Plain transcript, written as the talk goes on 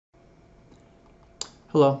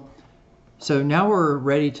Hello. So now we're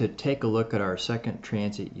ready to take a look at our second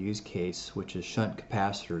transient use case, which is shunt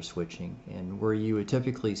capacitor switching. And where you would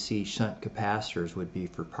typically see shunt capacitors would be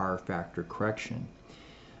for power factor correction.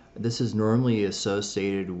 This is normally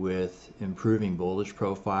associated with improving voltage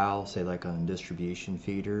profile, say like on distribution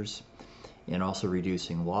feeders, and also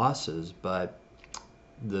reducing losses. But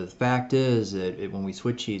the fact is that when we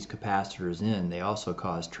switch these capacitors in, they also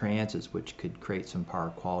cause transients, which could create some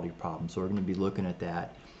power quality problems. So we're going to be looking at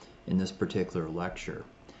that in this particular lecture.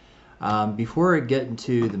 Before I get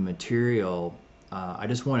into the material, I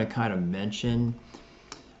just want to kind of mention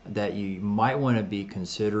that you might want to be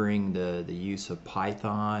considering the use of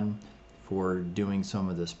Python for doing some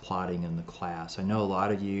of this plotting in the class. I know a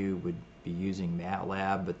lot of you would be using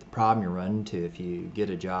MATLAB, but the problem you run into if you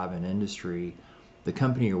get a job in industry, the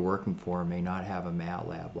company you're working for may not have a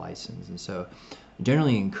MATLAB license. And so I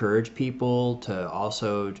generally encourage people to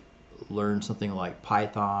also learn something like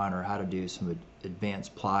Python or how to do some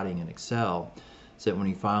advanced plotting in Excel, so that when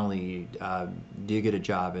you finally do get a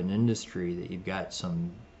job in industry, that you've got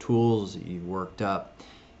some tools that you've worked up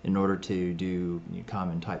in order to do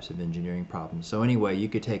common types of engineering problems. So anyway, you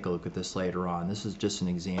could take a look at this later on. This is just an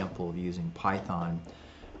example of using Python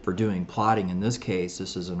for doing plotting. In this case,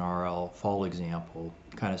 this is an RL fall example,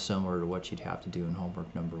 kind of similar to what you'd have to do in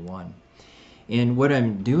homework number 1. And what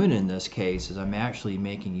I'm doing in this case is I'm actually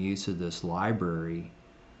making use of this library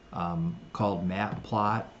called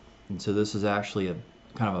Matplot. And so this is actually a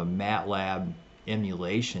kind of a MATLAB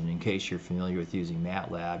emulation. In case you're familiar with using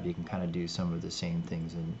MATLAB, you can kind of do some of the same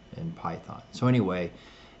things in Python. So anyway,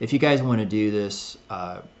 if you guys want to do this,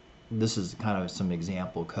 this is kind of some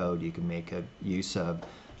example code you can make a use of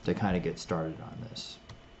to kind of get started on this.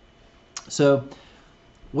 So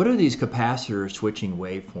what do these capacitor switching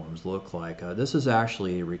waveforms look like? This is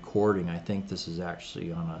actually a recording. I think this is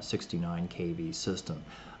actually on a 69 kV system.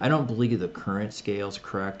 I don't believe the current scale is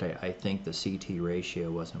correct. I think the CT ratio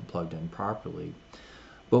wasn't plugged in properly.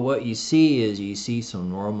 But what you see is you see some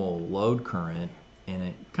normal load current, and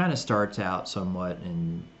it kind of starts out somewhat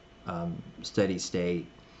in steady state,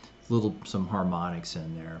 some harmonics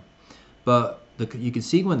in there. But you can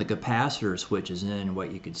see when the capacitor switches in,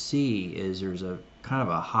 what you can see is there's a kind of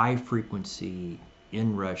a high frequency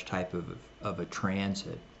inrush type of a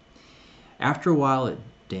transit. After a while it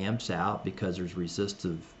damps out because there's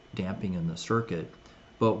resistive damping in the circuit,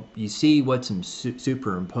 but you see what's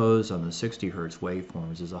superimposed on the 60 Hertz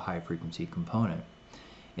waveforms is a high frequency component.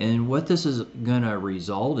 And what this is going to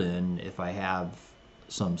result in, if I have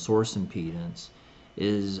some source impedance,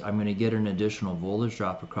 is I'm going to get an additional voltage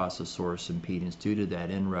drop across the source impedance due to that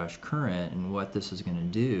inrush current. And what this is going to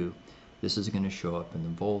do, this is going to show up in the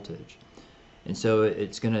voltage. And so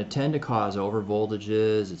it's going to tend to cause over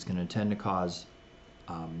voltages, it's going to tend to cause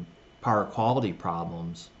power quality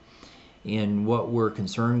problems. And what we're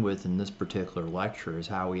concerned with in this particular lecture is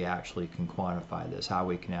how we actually can quantify this, how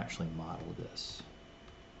we can actually model this.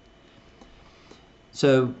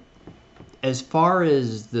 So as far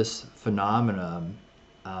as this phenomenon,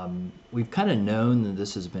 we've kind of known that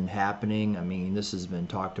this has been happening. I mean, this has been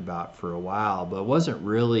talked about for a while, but it wasn't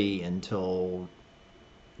really until,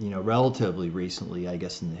 relatively recently, I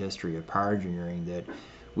guess, in the history of power engineering that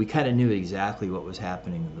we kind of knew exactly what was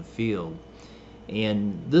happening in the field.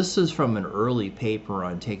 And this is from an early paper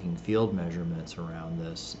on taking field measurements around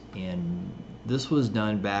this. And this was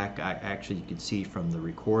done back, actually you can see from the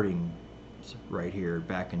recording right here,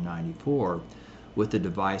 back in '94, with a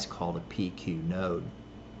device called a PQ node.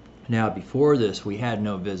 Now before this, we had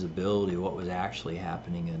no visibility of what was actually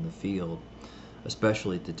happening in the field,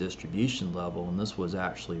 especially at the distribution level, and this was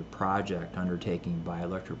actually a project undertaken by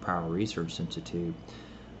Electric Power Research Institute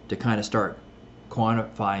to kind of start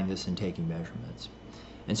quantifying this and taking measurements.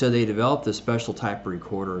 And so they developed this special type of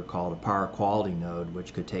recorder called a power quality node,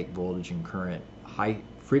 which could take voltage and current high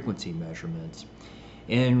frequency measurements.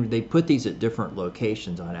 And they put these at different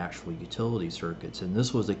locations on actual utility circuits. And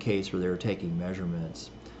this was a case where they were taking measurements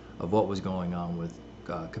of what was going on with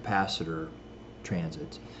capacitor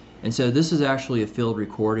transits. And so this is actually a field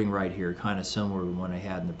recording right here, kind of similar to the one I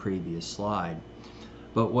had in the previous slide.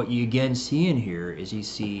 But what you again see in here is you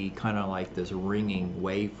see kind of like this ringing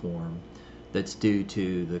waveform that's due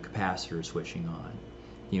to the capacitor switching on.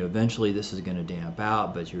 Eventually this is going to damp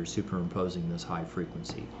out, but you're superimposing this high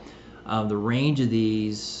frequency. The range of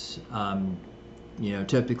these,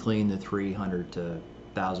 typically in the 300 to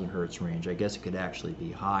 1000 Hertz range. I guess it could actually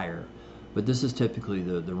be higher, but this is typically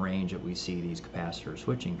the range that we see these capacitor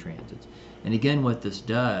switching transits. And again, what this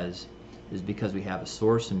does is, because we have a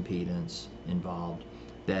source impedance involved,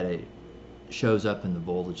 that it shows up in the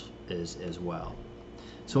voltage as well.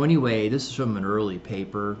 So anyway, this is from an early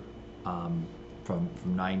paper from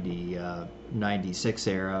 96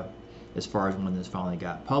 era, as far as when this finally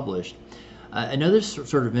got published. Another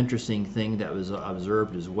sort of interesting thing that was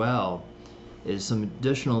observed as well is some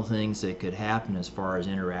additional things that could happen as far as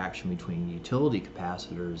interaction between utility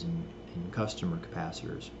capacitors and customer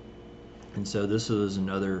capacitors. And so this was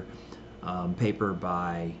another paper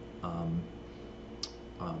by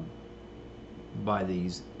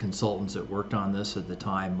these consultants that worked on this at the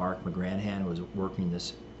time. Mark McGranahan was working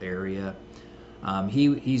this area.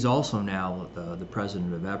 He's also now the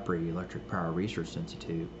president of EPRI, Electric Power Research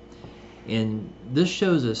Institute. And this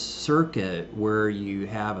shows a circuit where you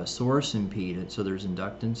have a source impedance, so there's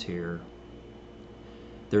inductance here.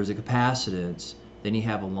 There's a capacitance, then you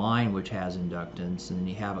have a line which has inductance, and then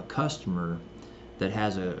you have a customer that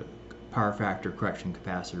has a power factor correction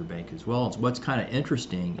capacitor bank as well. And so what's kind of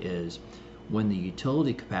interesting is when the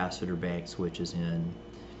utility capacitor bank switches in,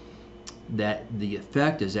 that the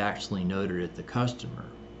effect is actually noted at the customer.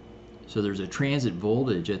 So there's a transient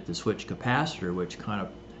voltage at the switch capacitor which kind of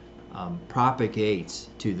propagates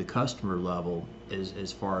to the customer level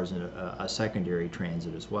as far as a secondary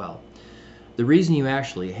transit as well. The reason you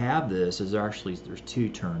actually have this is there's two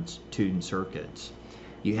tuned circuits.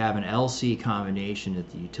 You have an LC combination that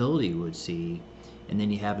the utility would see, and then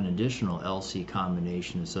you have an additional LC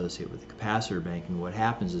combination associated with the capacitor bank, and what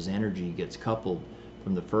happens is energy gets coupled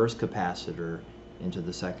from the first capacitor into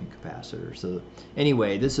the second capacitor. So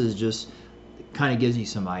anyway, this is just kind of gives you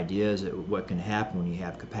some ideas of what can happen when you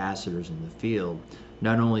have capacitors in the field.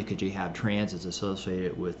 Not only could you have transits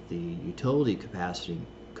associated with the utility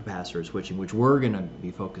capacitor switching, which we're going to be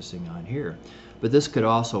focusing on here, but this could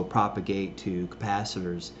also propagate to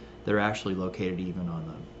capacitors that are actually located even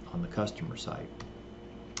on the customer side.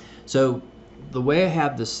 So the way I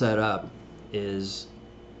have this set up is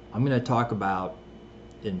I'm going to talk about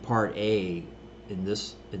in part A in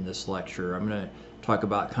this lecture. I'm going to talk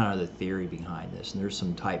about kind of the theory behind this, and there's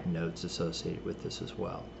some type notes associated with this as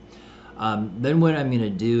well. Then what I'm going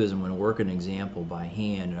to do is I'm going to work an example by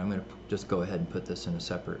hand, and I'm going to just go ahead and put this in a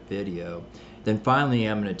separate video. Then finally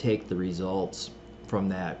I'm going to take the results from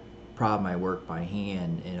that problem I worked by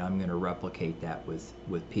hand, and I'm going to replicate that with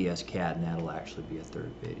PSCAD, and that'll actually be a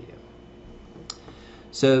third video.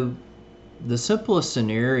 So the simplest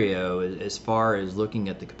scenario as far as looking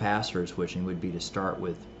at the capacitor switching would be to start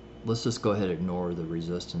with, let's just go ahead and ignore the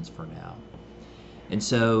resistance for now. And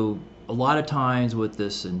so a lot of times what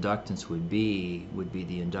this inductance would be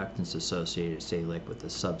the inductance associated, say, like with the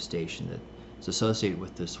substation that's associated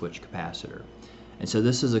with the switch capacitor. And so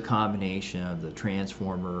this is a combination of the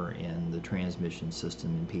transformer and the transmission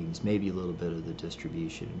system impedance, maybe a little bit of the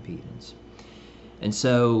distribution impedance. And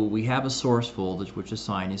so we have a source voltage which is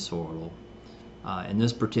sinusoidal. In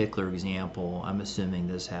this particular example, I'm assuming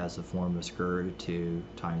this has the form of square root of 2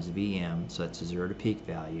 times Vm, so that's a 0 to peak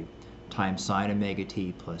value, times sine omega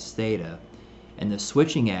t plus theta, and the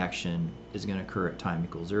switching action is going to occur at time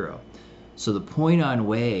equals 0. So the point on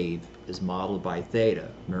wave is modeled by theta.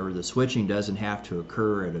 Remember, the switching doesn't have to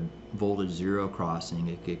occur at a voltage 0 crossing.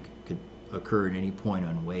 It could occur at any point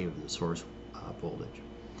on wave of the source voltage.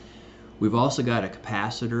 We've also got a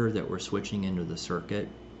capacitor that we're switching into the circuit.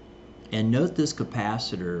 And note this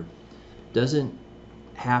capacitor doesn't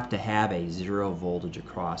have to have a 0 voltage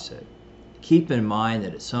across it. Keep in mind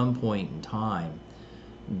that at some point in time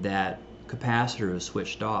that capacitor is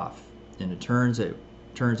switched off, and it turns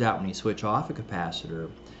out when you switch off a capacitor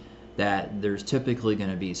that there's typically going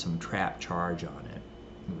to be some trapped charge on it.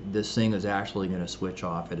 This thing is actually going to switch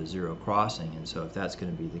off at a 0 crossing, and so if that's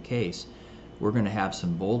going to be the case, we're going to have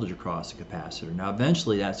some voltage across the capacitor. Now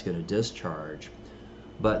eventually that's going to discharge,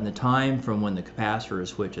 but in the time from when the capacitor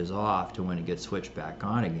switches off to when it gets switched back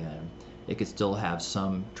on again, it could still have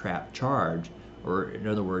some trapped charge, or in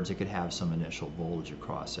other words, it could have some initial voltage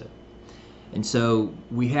across it. And so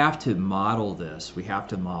we have to model this. We have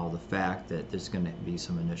to model the fact that there's going to be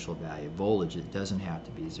some initial value of voltage. It doesn't have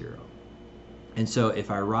to be 0. And so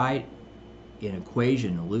if I write an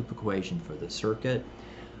equation, a loop equation for the circuit,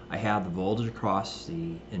 I have the voltage across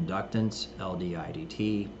the inductance, LD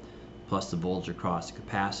IDT, plus the voltage across the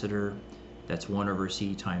capacitor. That's 1 over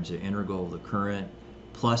C times the integral of the current,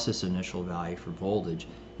 plus this initial value for voltage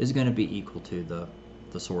is going to be equal to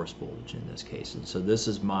the source voltage in this case. And so this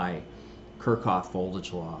is my Kirchhoff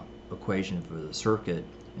voltage law equation for the circuit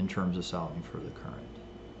in terms of solving for the current.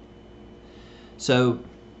 So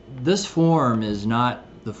this form is not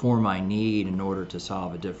the form I need in order to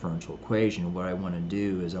solve a differential equation. What I want to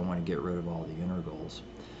do is I want to get rid of all the integrals.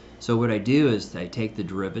 So what I do is I take the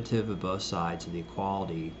derivative of both sides of the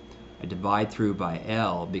equality, I divide through by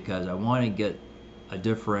L because I want to get a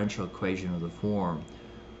differential equation of the form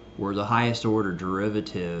where the highest order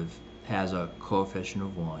derivative has a coefficient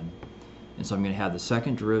of 1. And so I'm going to have the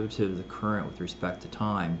second derivative of the current with respect to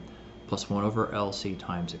time plus 1 over LC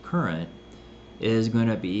times the current is going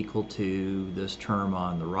to be equal to this term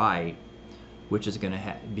on the right, which is going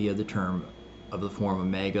to be of the term of the form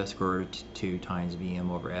omega square root of 2 times Vm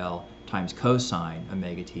over L times cosine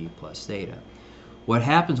omega t plus theta. What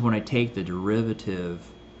happens when I take the derivative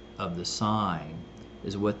of the sine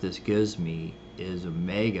is what this gives me is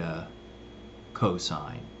omega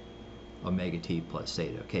cosine omega t plus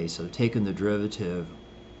theta. Okay, so taking the derivative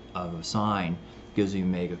of a sine gives me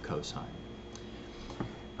omega cosine.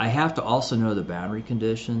 I have to also know the boundary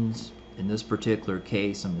conditions. In this particular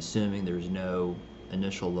case, I'm assuming there's no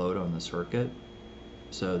initial load on the circuit.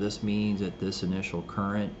 So this means that this initial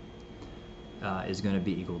current is going to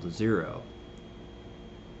be equal to 0.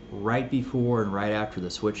 Right before and right after the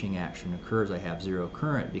switching action occurs, I have 0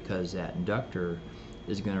 current because that inductor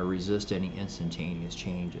is going to resist any instantaneous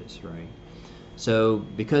changes, right? So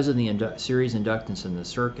because of the series inductance in the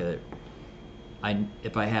circuit,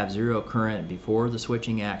 if I have 0 current before the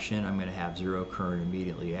switching action, I'm going to have 0 current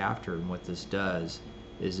immediately after. And what this does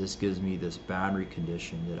is this gives me this boundary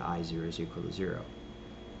condition that I0 is equal to 0.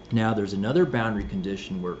 Now there's another boundary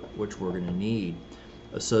condition which we're going to need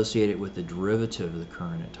associated with the derivative of the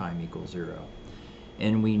current at time equals 0.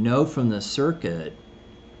 And we know from the circuit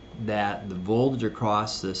that the voltage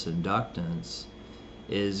across this inductance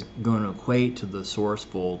is going to equate to the source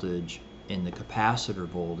voltage and the capacitor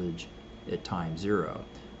voltage at time 0.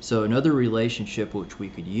 So another relationship which we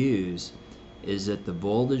could use is that the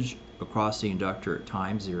voltage across the inductor at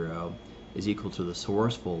time 0 is equal to the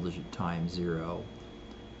source voltage at time 0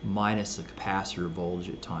 minus the capacitor voltage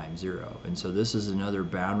at time 0. And so this is another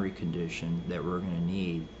boundary condition that we're going to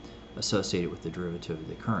need associated with the derivative of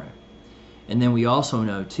the current. And then we also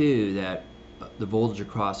know too that the voltage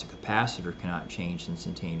across the capacitor cannot change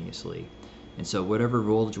instantaneously. And so whatever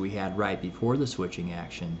voltage we had right before the switching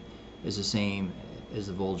action is the same as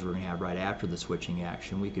the voltage we're going to have right after the switching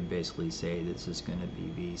action. We could basically say this is going to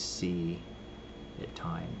be Vc at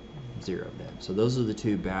time 0 then. So those are the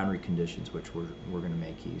two boundary conditions which we're going to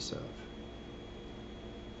make use of.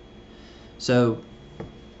 So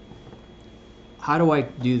how do I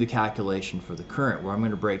do the calculation for the current? Well, I'm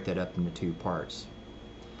going to break that up into two parts.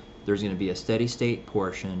 There's going to be a steady state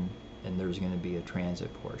portion and there's going to be a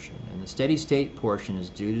transit portion. And the steady state portion is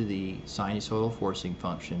due to the sinusoidal forcing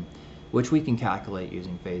function, which we can calculate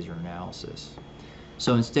using phasor analysis.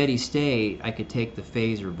 So in steady state, I could take the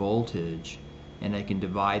phasor voltage and I can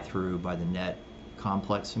divide through by the net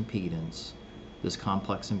complex impedance. This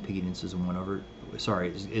complex impedance is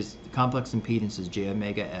complex impedance is j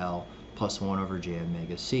omega L plus 1 over j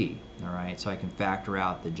omega C. All right, so I can factor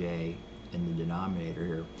out the j in the denominator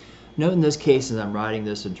here. Note in this case, as I'm writing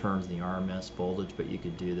this in terms of the RMS voltage, but you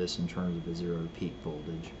could do this in terms of the 0 to peak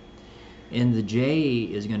voltage. And the j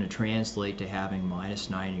is going to translate to having minus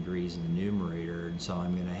 9 degrees in the numerator, and so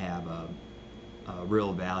I'm going to have a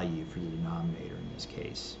real value for the denominator in this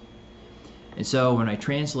case. And so when I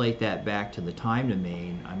translate that back to the time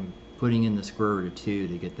domain, I'm putting in the square root of 2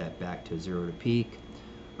 to get that back to 0 to peak.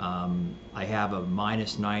 I have a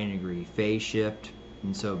minus 9 degree phase shift,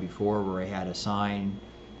 and so before where I had a sine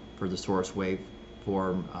for the source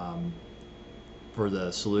waveform for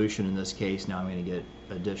the solution in this case, now I'm going to get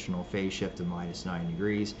additional phase shift of minus 9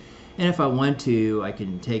 degrees. And if I want to, I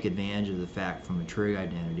can take advantage of the fact from a trig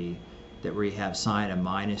identity that we have sine of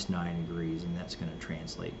minus 9 degrees, and that's going to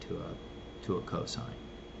translate to a cosine.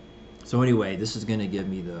 So anyway, this is going to give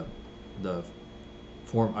me the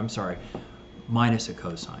form, I'm sorry, minus a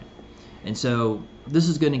cosine. And so this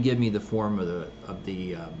is going to give me the form of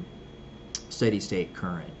the steady state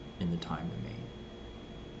current in the time domain.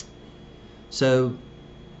 So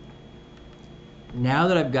now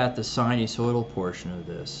that I've got the sinusoidal portion of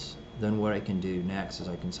this, then what I can do next is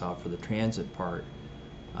I can solve for the transit part.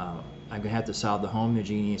 I'm going to have to solve the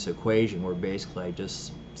homogeneous equation where basically I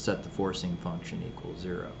just set the forcing function equals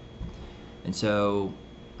 0. And so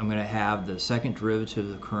I'm going to have the second derivative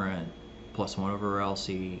of the current plus 1 over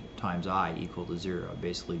LC times I equal to 0.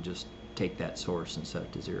 Basically just take that source and set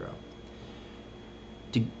it to 0.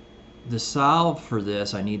 To solve for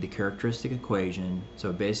this, I need the characteristic equation.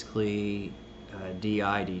 So basically di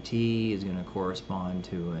dt is going to correspond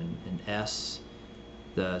to an S.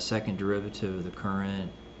 The second derivative of the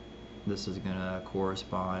current, this is going to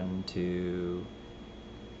correspond to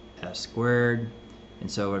S squared. And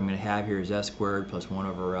so what I'm going to have here is S squared plus 1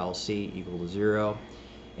 over LC equal to 0.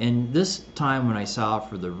 And this time when I solve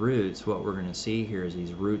for the roots, what we're going to see here is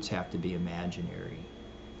these roots have to be imaginary.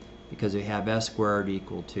 because we have S squared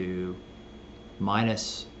equal to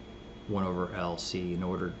minus 1 over LC. In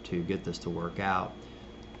order to get this to work out,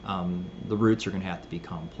 the roots are going to have to be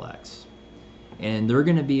complex. And they're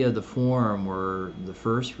going to be of the form where the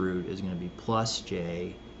first root is going to be plus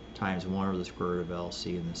j times 1 over the square root of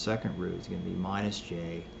LC, and the second root is going to be minus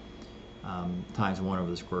j times 1 over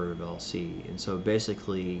the square root of LC. And so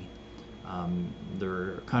basically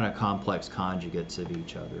they're kind of complex conjugates of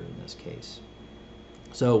each other in this case.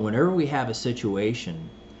 So whenever we have a situation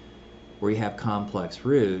where you have complex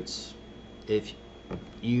roots, if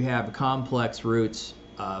you have complex roots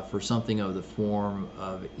for something of the form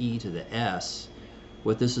of e to the s,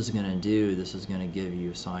 what this is going to do, this is going to give you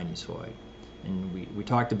a sinusoid. And we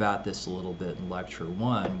talked about this a little bit in lecture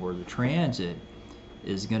 1, where the transit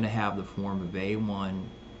is going to have the form of a1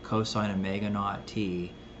 cosine omega naught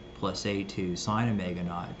t plus a2 sine omega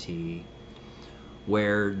naught t,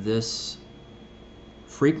 where this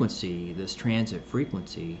frequency, this transit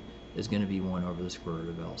frequency, is going to be 1 over the square root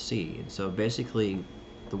of LC. And so basically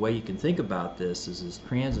the way you can think about this is this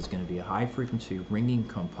transit is going to be a high frequency ringing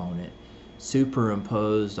component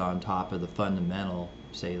superimposed on top of the fundamental,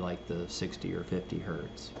 say like the 60 or 50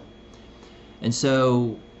 hertz. And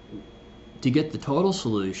so to get the total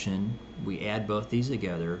solution, we add both these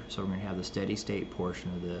together. So we're going to have the steady state portion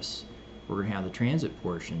of this, we're going to have the transit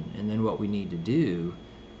portion, and then what we need to do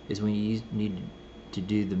is we need to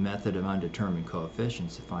do the method of undetermined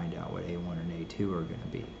coefficients to find out what A1 and A2 are going to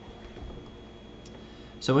be.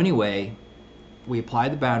 So anyway, we apply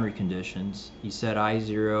the boundary conditions. You set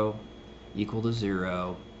I0 equal to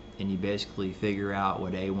 0, and you basically figure out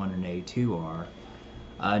what A1 and A2 are.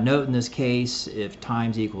 Note in this case, if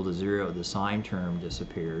time's equal to 0, the sine term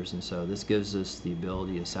disappears, and so this gives us the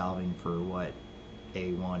ability of solving for what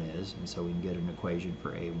A1 is, and so we can get an equation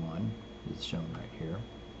for A1. It's shown right here.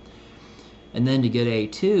 And then to get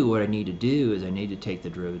A2, what I need to do is I need to take the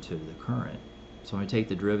derivative of the current. So when I take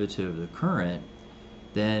the derivative of the current,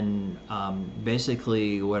 then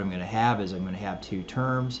basically what I'm going to have is I'm going to have two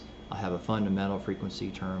terms. I'll have a fundamental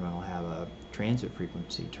frequency term, and I'll have a transit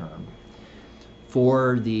frequency term.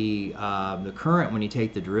 For the current, when you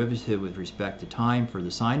take the derivative with respect to time, for the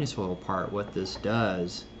sinusoidal part, what this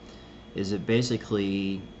does is it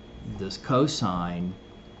basically, this cosine,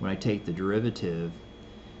 when I take the derivative,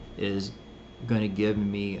 is going to give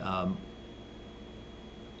me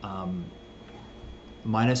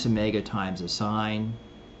minus omega times a sine.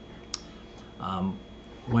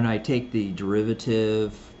 When I take the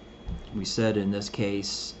derivative, we said in this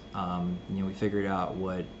case, we figured out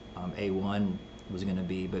what A1 was going to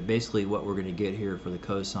be, but basically what we're going to get here for the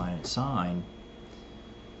cosine and sine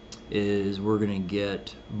is we're going to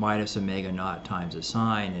get minus omega naught times a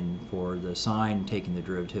sine, and for the sine taking the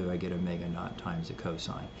derivative, I get omega naught times the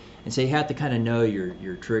cosine. And so you have to kind of know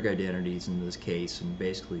your trig identities in this case and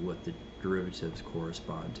basically what the derivatives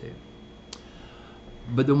correspond to.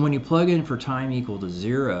 But then when you plug in for time equal to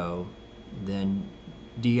 0, then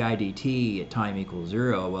di dt at time equals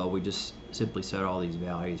 0, well, we just simply set all these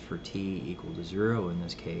values for t equal to 0 in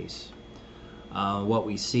this case. What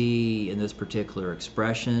we see in this particular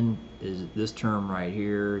expression is this term right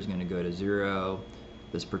here is going to go to 0.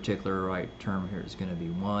 This particular right term here is going to be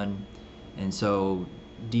 1. And so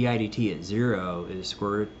di dt at 0 is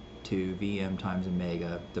square root 2 Vm times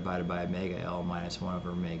omega divided by omega L minus 1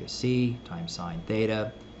 over omega C times sine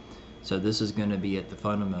theta. So this is going to be at the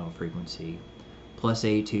fundamental frequency plus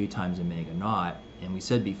A2 times omega naught. And we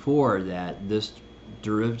said before that this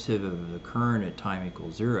derivative of the current at time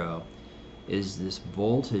equals 0 is this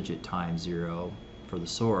voltage at time 0 for the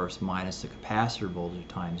source minus the capacitor voltage at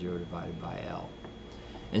time 0 divided by L.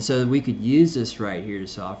 And so we could use this right here to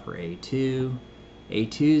solve for A2.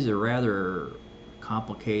 A2 is a rather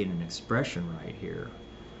complicated expression right here.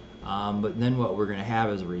 But then what we're going to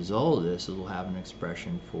have as a result of this is we'll have an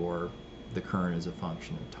expression for the current as a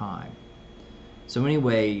function of time. So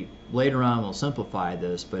anyway, later on we'll simplify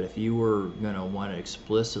this, but if you were going to want to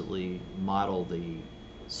explicitly model the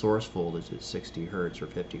source voltage at 60 hertz or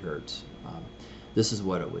 50 hertz, this is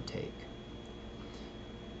what it would take.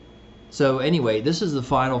 So anyway, this is the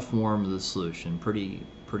final form of the solution, pretty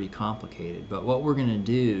complicated, but what we're going to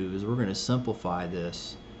do is we're going to simplify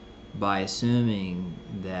this by assuming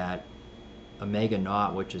that omega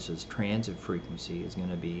naught, which is its transit frequency, is going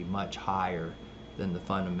to be much higher than the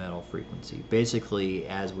fundamental frequency. Basically,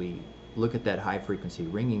 as we look at that high frequency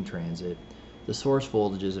ringing transit, the source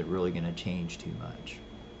voltage isn't really going to change too much.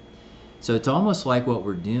 So it's almost like what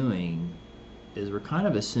we're doing is we're kind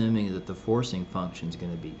of assuming that the forcing function is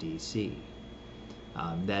going to be DC.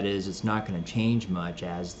 That is, it's not going to change much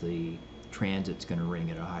as the transit's going to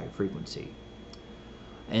ring at a high frequency.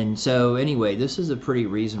 And so anyway, this is a pretty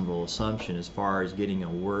reasonable assumption as far as getting a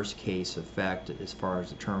worst case effect as far as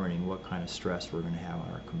determining what kind of stress we're going to have on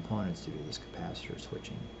our components to do this capacitor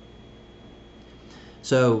switching.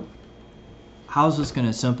 So how is this going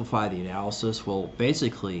to simplify the analysis? Well,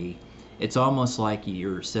 basically, it's almost like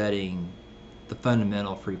you're setting the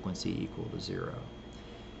fundamental frequency equal to 0.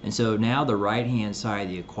 And so now the right-hand side of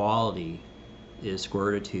the equality is square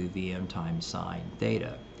root of 2 Vm times sine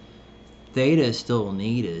theta. Theta is still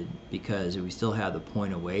needed because we still have the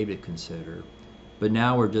point of wave to consider, but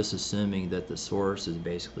now we're just assuming that the source is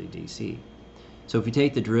basically DC. So if you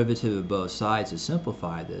take the derivative of both sides to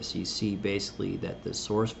simplify this, you see basically that the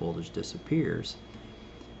source voltage disappears.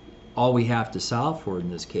 All we have to solve for in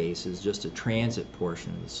this case is just a transit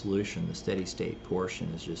portion of the solution. The steady state portion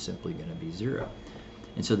is just simply going to be 0.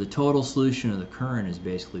 And so the total solution of the current is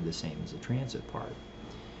basically the same as the transit part.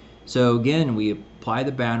 So again, we apply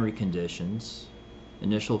the boundary conditions.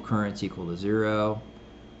 Initial current's equal to 0.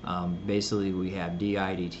 Basically, we have di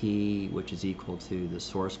dt, which is equal to the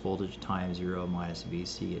source voltage times 0 minus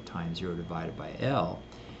Vc at times 0 divided by L.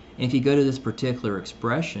 And if you go to this particular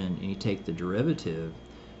expression and you take the derivative,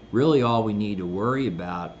 really all we need to worry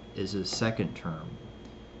about is the second term.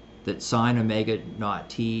 That sine omega naught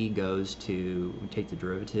t goes to, we take the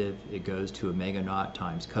derivative, it goes to omega naught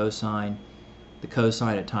times cosine. The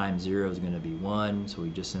cosine at time 0 is going to be 1, so we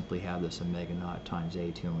just simply have this omega naught times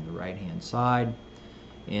A2 on the right-hand side.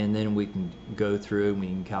 And then we can go through and we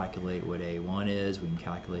can calculate what A1 is, we can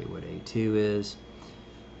calculate what A2 is.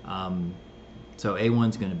 So A1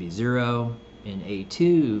 is going to be 0, and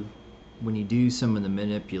A2, when you do some of the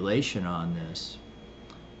manipulation on this,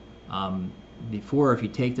 before, if you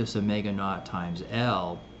take this omega naught times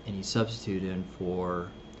L and you substitute in for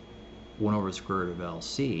 1 over the square root of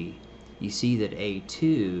LC, you see that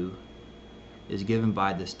A2 is given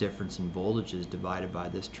by this difference in voltages divided by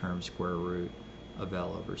this term square root of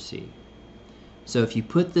L over C. So if you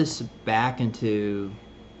put this back into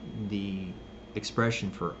the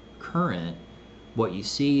expression for current, what you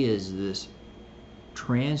see is this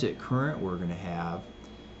transit current we're going to have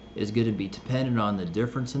is going to be dependent on the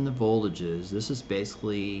difference in the voltages. This is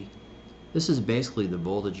basically the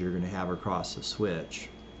voltage you're going to have across the switch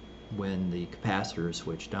when the capacitor is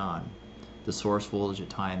switched on. The source voltage at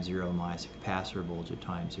time 0 minus the capacitor voltage at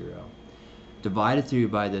time 0. Divided through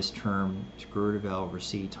by this term square root of L over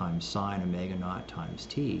C times sine omega naught times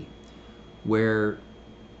t, where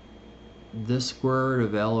this square root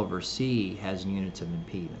of L over C has units of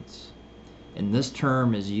impedance. And this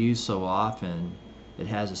term is used so often it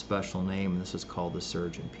has a special name, and this is called the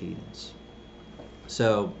surge impedance.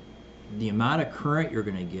 So the amount of current you're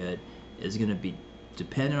going to get is going to be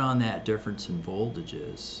dependent on that difference in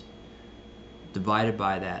voltages divided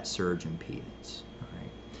by that surge impedance. Right?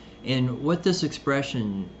 And what this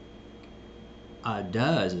expression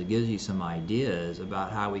does is it gives you some ideas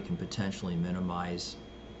about how we can potentially minimize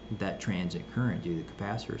that transit current due to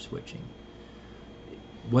capacitor switching.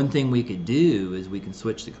 One thing we could do is we can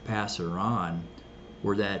switch the capacitor on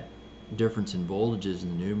where that difference in voltages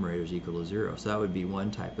in the numerator is equal to 0. So that would be one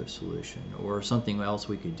type of solution. Or something else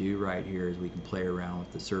we could do right here is we can play around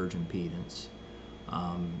with the surge impedance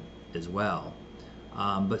as well.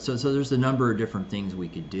 But so there's a number of different things we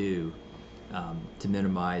could do to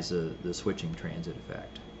minimize the switching transit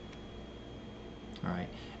effect. All right,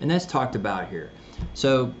 and that's talked about here.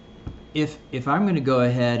 So if I'm going to go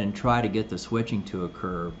ahead and try to get the switching to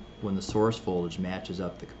occur when the source voltage matches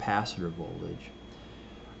up the capacitor voltage,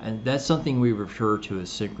 and that's something we refer to as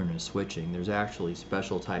synchronous switching. There's actually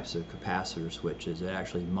special types of capacitor switches that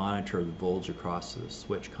actually monitor the voltage across the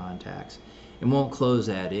switch contacts and won't close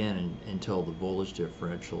that in until the voltage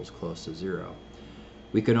differential is close to 0.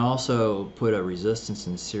 We can also put a resistance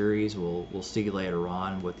in series. We'll see later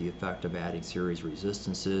on what the effect of adding series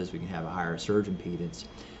resistance is. We can have a higher surge impedance.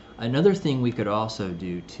 Another thing we could also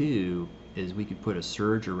do too is we could put a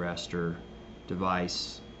surge arrestor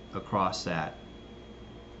device across that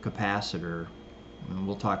capacitor, and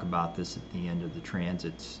we'll talk about this at the end of the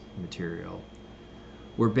transits material,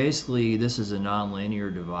 where basically this is a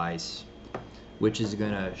nonlinear device which is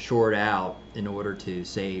going to short out in order to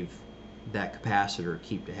save that capacitor,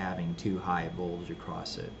 keep to having too high a voltage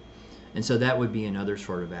across it. And so that would be another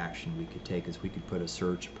sort of action we could take, is we could put a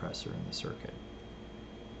surge suppressor in the circuit.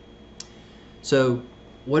 So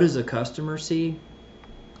what does the customer see?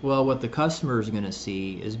 Well, what the customer is going to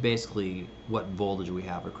see is basically what voltage we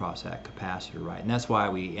have across that capacitor, right? And that's why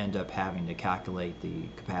we end up having to calculate the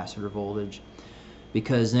capacitor voltage,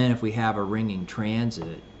 because then if we have a ringing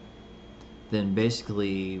transit, then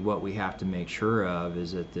basically what we have to make sure of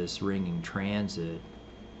is that this ringing transit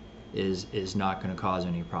is not going to cause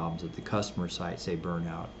any problems at the customer site, say burn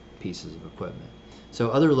out pieces of equipment. So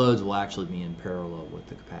other loads will actually be in parallel with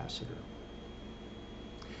the capacitor.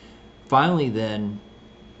 Finally then,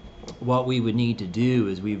 what we would need to do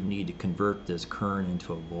is we would need to convert this current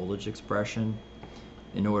into a voltage expression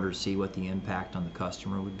in order to see what the impact on the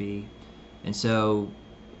customer would be. And so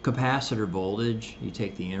capacitor voltage, you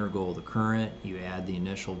take the integral of the current, you add the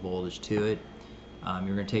initial voltage to it.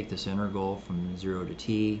 You're going to take this integral from 0 to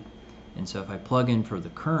t. And so if I plug in for the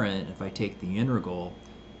current, if I take the integral,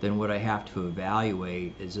 then what I have to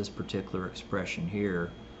evaluate is this particular expression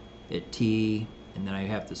here at t, and then I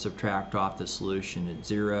have to subtract off the solution at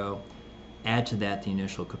 0, add to that the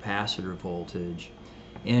initial capacitor voltage.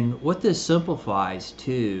 And what this simplifies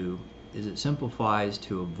to is it simplifies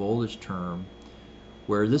to a voltage term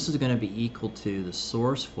where this is going to be equal to the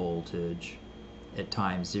source voltage at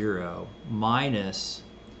time 0 minus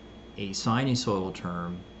a sinusoidal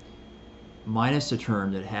term minus a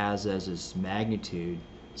term that has as its magnitude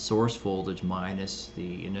source voltage minus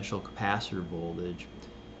the initial capacitor voltage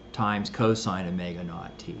times cosine omega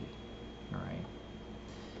naught t. All right.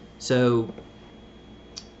 So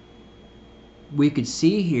we could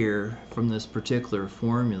see here from this particular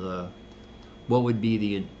formula what would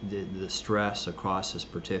be the stress across this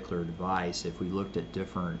particular device if we looked at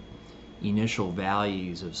different initial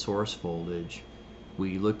values of source voltage.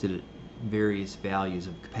 We looked at various values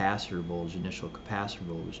of capacitor voltage, initial capacitor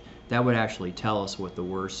voltage. That would actually tell us what the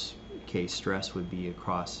worst case stress would be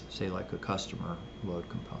across, say, like a customer load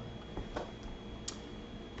component.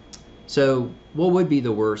 So what would be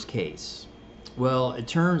the worst case? Well, it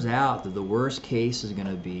turns out that the worst case is going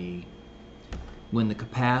to be when the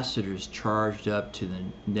capacitor is charged up to the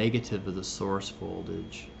negative of the source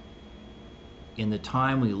voltage, and the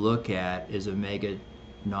time we look at is omega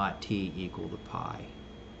naught t equal to pi.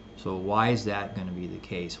 So why is that going to be the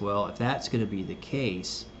case? Well, if that's going to be the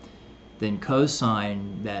case, then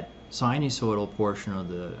cosine, that sinusoidal portion of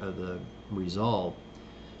the result,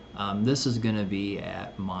 this is going to be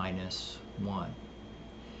at -1.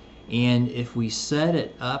 And if we set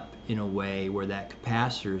it up in a way where that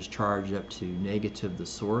capacitor is charged up to negative the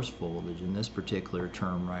source voltage, and this particular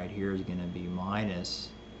term right here is going to be minus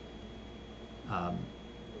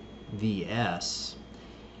Vs,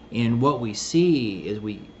 and what we see is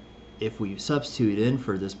if we substitute in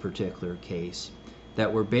for this particular case,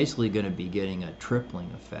 that we're basically going to be getting a tripling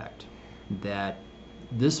effect, that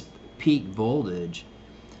this peak voltage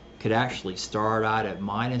could actually start out at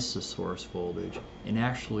minus the source voltage and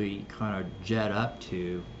actually kind of jet up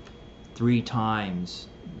to 3 times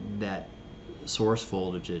that source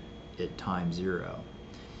voltage at time 0.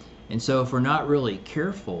 And so if we're not really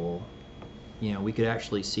careful, you know, we could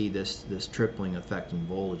actually see this tripling effect in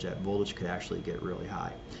voltage. That voltage could actually get really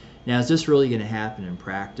high. Now, is this really going to happen in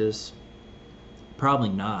practice? Probably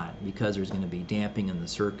not, because there's going to be damping in the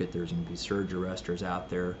circuit, there's going to be surge arresters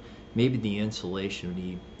out there, maybe the insulation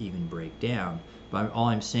would even break down. But all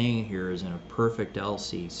I'm saying here is in a perfect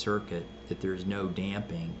LC circuit, that there's no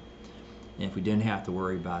damping, and if we didn't have to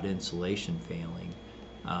worry about insulation failing,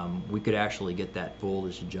 we could actually get that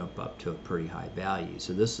voltage to jump up to a pretty high value.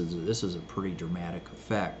 So this is a pretty dramatic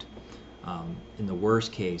effect in the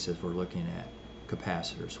worst case if we're looking at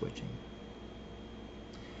capacitor switching.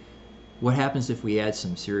 What happens if we add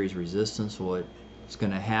some series resistance? Well, what's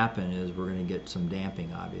going to happen is we're going to get some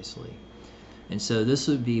damping, obviously. And so this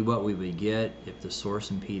would be what we would get if the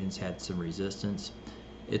source impedance had some resistance.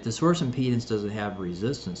 If the source impedance doesn't have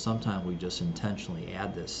resistance, sometimes we just intentionally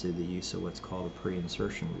add this through the use of what's called a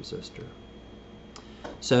pre-insertion resistor.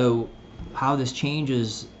 So how this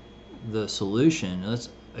changes the solution, let's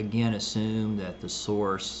again assume that the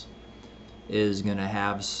source is going to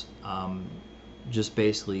have just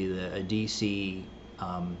basically a DC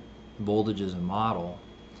voltage as a model.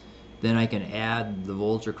 Then I can add the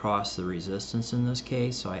voltage across the resistance in this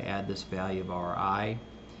case, so I add this value of Ri.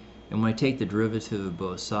 And when I take the derivative of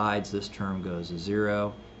both sides, this term goes to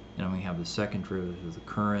 0, and I'm going to have the second derivative of the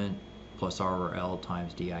current plus R over L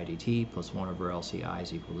times di dt plus 1 over LCI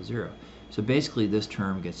is equal to 0. So basically this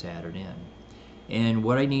term gets added in. And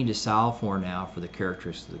what I need to solve for now for the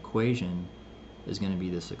characteristics of the equation is going to be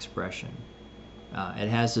this expression. It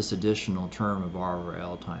has this additional term of R over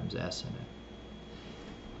L times S in it.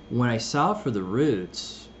 When I solve for the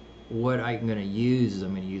roots, what I'm going to use is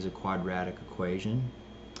I'm going to use a quadratic equation.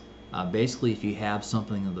 Basically, if you have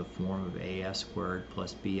something in the form of as squared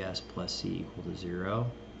plus bs plus c equal to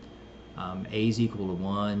 0, a is equal to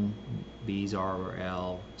 1, b is r over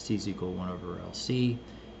l, c is equal to 1 over lc,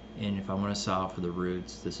 and if I want to solve for the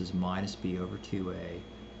roots, this is minus b over 2a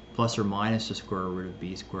plus or minus the square root of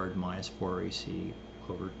b squared minus 4ac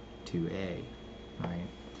over 2A, right?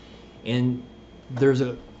 And there's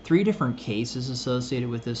three different cases associated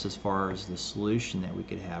with this as far as the solution that we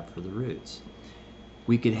could have for the roots.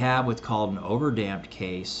 We could have what's called an overdamped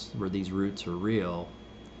case where these roots are real.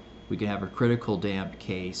 We can have a critical damped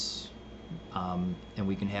case, and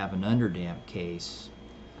we can have an underdamped case.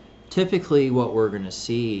 Typically what we're going to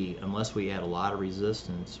see, unless we add a lot of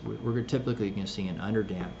resistance, we're typically going to see an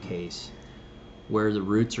underdamped case where the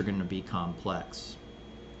roots are going to be complex.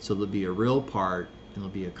 So there'll be a real part and there'll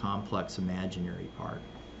be a complex imaginary part.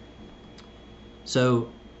 So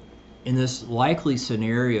in this likely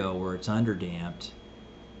scenario where it's underdamped,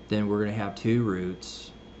 then we're going to have two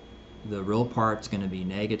roots. The real part's going to be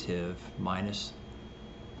negative minus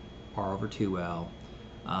r over 2L.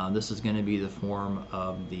 This is going to be the form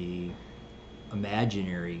of the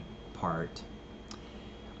imaginary part.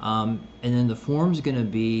 And then the form's going to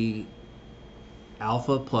be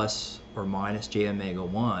alpha plus or minus j omega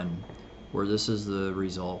 1, where this is the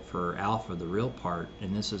result for alpha, the real part,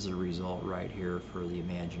 and this is the result right here for the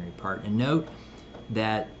imaginary part. And note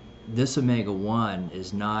that this omega 1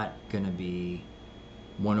 is not going to be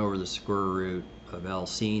 1 over the square root of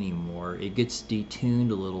LC anymore. It gets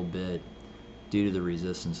detuned a little bit due to the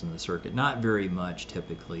resistance in the circuit. Not very much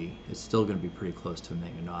typically. It's still going to be pretty close to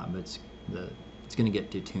omega naught, but it's going to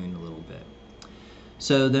get detuned a little bit.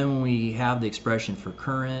 So then when we have the expression for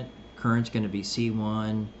current's going to be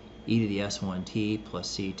C1 e to the S1t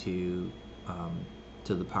plus C2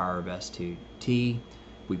 to the power of S2t.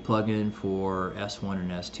 We plug in for S1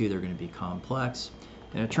 and S2, they're going to be complex.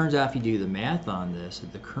 And it turns out if you do the math on this,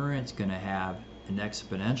 that the current's going to have an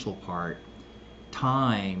exponential part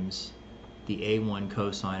times the A1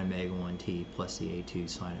 cosine omega 1t plus the A2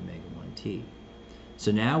 sine omega 1t.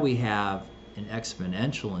 So now we have an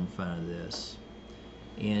exponential in front of this,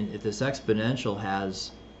 and if this exponential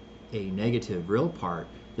has a negative real part,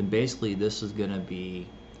 then basically this is going to be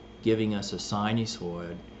giving us a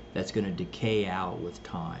sinusoid that's going to decay out with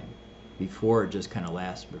time. Before it just kind of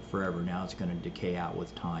lasted forever, now it's going to decay out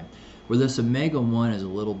with time. Where this omega 1 is a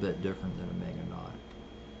little bit different than omega naught.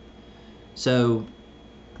 So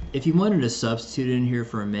if you wanted to substitute in here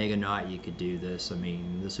for omega naught, you could do this. I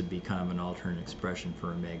mean, this would be kind of an alternate expression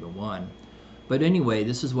for omega 1. But anyway,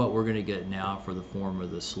 this is what we're going to get now for the form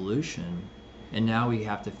of the solution. And now we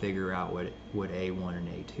have to figure out what A1 and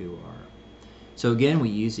A2 are. So again, we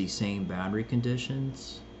use these same boundary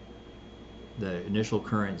conditions. The initial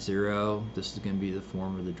current 0, this is going to be the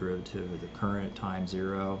form of the derivative of the current at time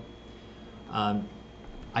 0.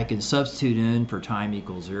 I can substitute in for time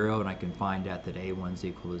equals 0, and I can find out that A1 is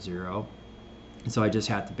equal to 0. And so I just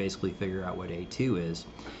have to basically figure out what A2 is.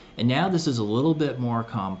 And now this is a little bit more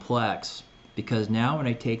complex, because now when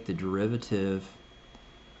I take the derivative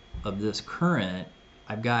of this current,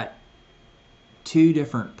 I've got two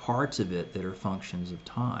different parts of it that are functions of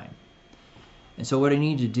time. And so what I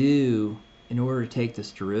need to do in order to take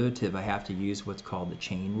this derivative, I have to use what's called the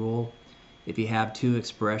chain rule. If you have two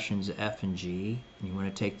expressions f and g, and you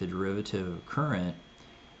want to take the derivative of current,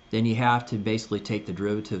 then you have to basically take the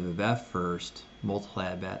derivative of f first,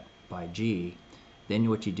 multiply that by g. Then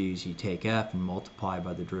what you do is you take f and multiply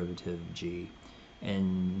by the derivative of g.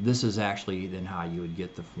 And this is actually then how you would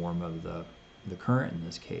get the form of the current in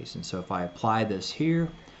this case. And so if I apply this here,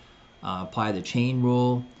 apply the chain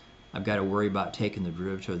rule, I've got to worry about taking the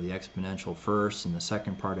derivative of the exponential first, and the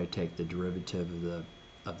second part I take the derivative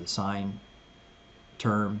of the sine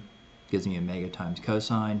term, gives me omega times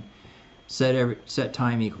cosine. Set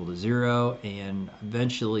time equal to 0, and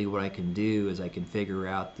eventually what I can do is I can figure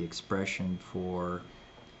out the expression for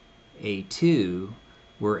A2,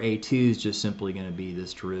 where A2 is just simply going to be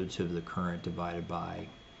this derivative of the current divided by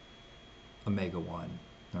omega 1.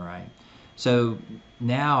 All right. So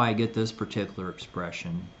now I get this particular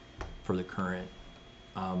expression for the current.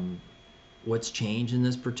 What's changed in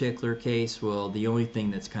this particular case? Well, the only thing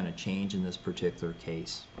that's kind of changed in this particular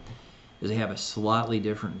case is I have a slightly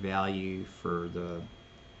different value for the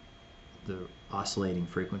oscillating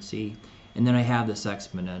frequency, and then I have this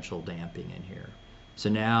exponential damping in here. So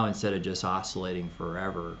now instead of just oscillating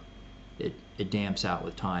forever, it damps out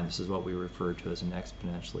with time. This is what we refer to as an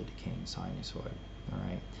exponentially decaying sinusoid. All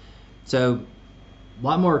right. So a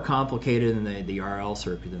lot more complicated than the RL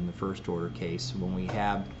circuit than the first order case. When we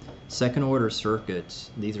have second order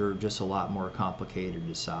circuits, these are just a lot more complicated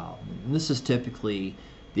to solve. And this is typically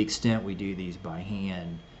the extent we do these by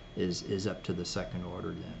hand is up to the second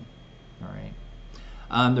order then. All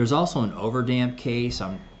right. There's also an overdamped case.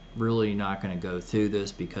 I'm really not going to go through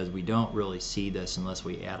this because we don't really see this unless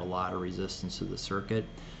we add a lot of resistance to the circuit.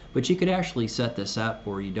 But you could actually set this up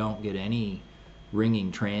where you don't get any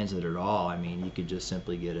ringing transit at all, I mean, you could just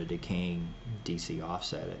simply get a decaying DC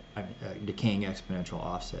offset, decaying exponential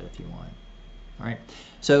offset if you want. All right,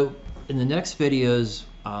 so in the next videos,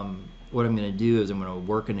 what I'm going to do is I'm going to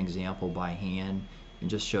work an example by hand and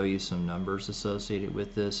just show you some numbers associated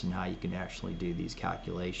with this and how you can actually do these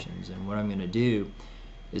calculations. And what I'm going to do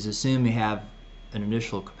is assume you have an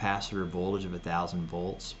initial capacitor voltage of 1,000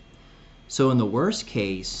 volts. So in the worst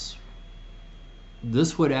case,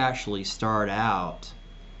 this would actually start out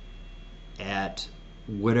at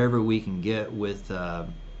whatever we can get with a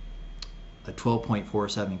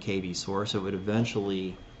 12.47 kV source. It would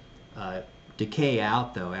eventually decay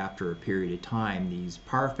out, though, after a period of time. These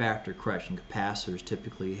power factor correction capacitors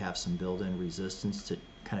typically have some built-in resistance to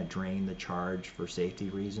kind of drain the charge for safety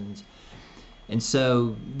reasons. And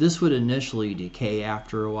so this would initially decay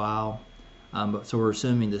after a while, so we're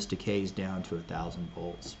assuming this decays down to 1,000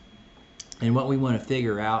 volts. And what we want to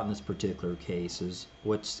figure out in this particular case is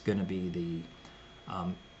what's going to be the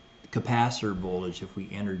capacitor voltage if we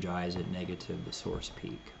energize it negative the source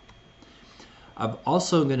peak. I'm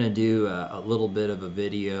also going to do a little bit of a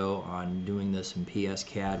video on doing this in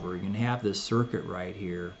PSCAD, where you're going to have this circuit right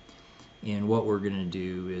here, and what we're going to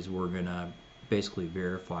do is we're going to basically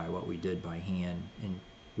verify what we did by hand in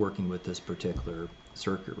working with this particular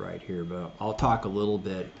circuit right here. But I'll talk a little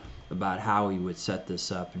bit about how we would set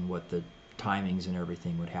this up and what the timings and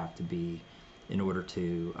everything would have to be in order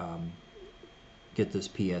to get this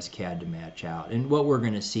PSCAD to match out. And what we're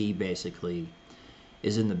going to see basically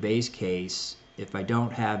is, in the base case, if I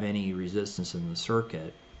don't have any resistance in the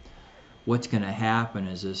circuit, what's going to happen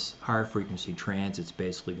is this higher frequency transit's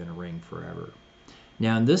basically going to ring forever.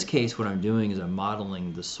 Now in this case, what I'm doing is I'm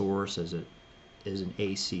modeling the source as an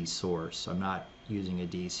AC source. I'm not using a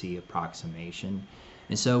DC approximation.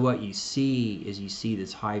 And so what you see is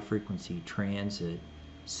this high frequency transit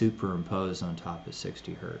superimposed on top of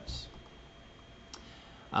 60 Hertz.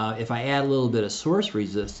 If I add a little bit of source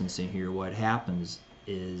resistance in here, what happens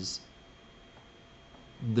is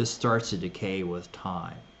this starts to decay with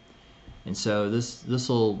time. And so this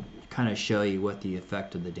will kind of show you what the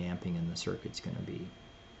effect of the damping in the circuit's going to be.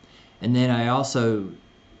 And then I also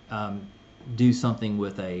do something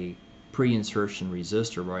with a pre-insertion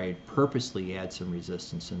resistor where I purposely add some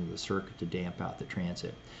resistance into the circuit to damp out the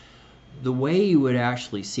transit. The way you would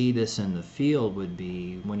actually see this in the field would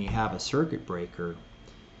be when you have a circuit breaker.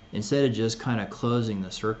 Instead of just kind of closing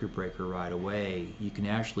the circuit breaker right away, you can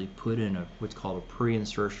actually put in what's called a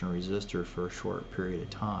pre-insertion resistor for a short period of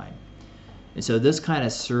time. And so this kind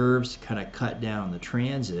of serves to kind of cut down the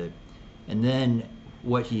transit. And then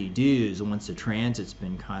what you do is, once the transit's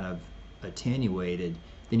been kind of attenuated,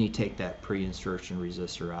 then you take that pre-insertion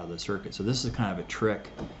resistor out of the circuit. So this is kind of a trick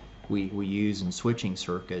we use in switching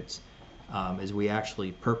circuits, is we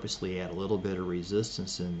actually purposely add a little bit of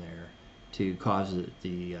resistance in there to cause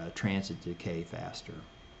the transit to decay faster.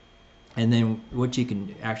 And then what you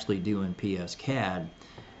can actually do in PSCAD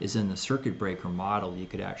is, in the circuit breaker model, you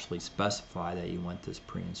could actually specify that you want this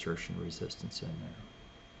pre-insertion resistance in there.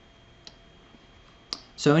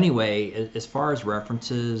 So anyway, as far as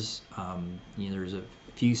references, there's a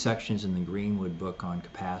few sections in the Greenwood book on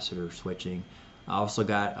capacitor switching. I also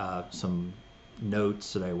got some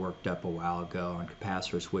notes that I worked up a while ago on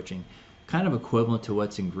capacitor switching, kind of equivalent to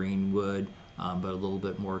what's in Greenwood, but a little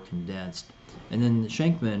bit more condensed. And then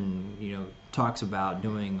Shankman, talks about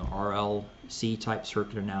doing RLC type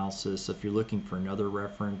circuit analysis. So if you're looking for another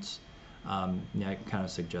reference, I kind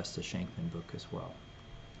of suggest the Shankman book as well.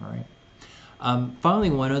 All right. Finally,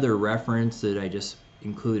 one other reference that I just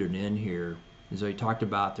included in here is I talked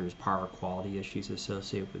about there's power quality issues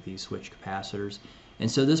associated with these switch capacitors.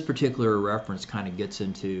 And so this particular reference kind of gets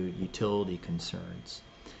into utility concerns.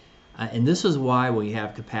 And this is why we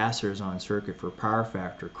have capacitors on circuit for power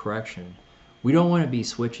factor correction. We don't want to be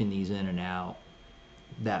switching these in and out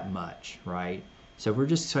that much, right? So if we're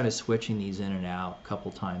just kind of switching these in and out a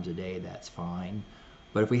couple times a day, that's fine.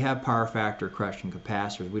 But if we have power factor correction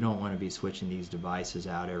capacitors, we don't want to be switching these devices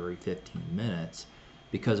out every 15 minutes,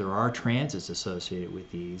 because there are transits associated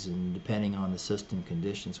with these, and depending on the system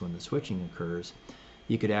conditions when the switching occurs,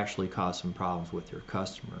 you could actually cause some problems with your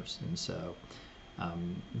customers. And so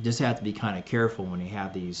you just have to be kind of careful when you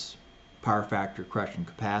have these power factor correction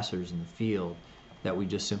capacitors in the field, that we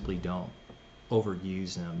just simply don't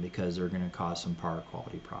overuse them, because they're going to cause some power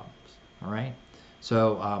quality problems. All right,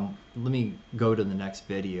 so let me go to the next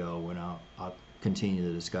video when I'll continue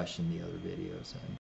the discussion in the other videos.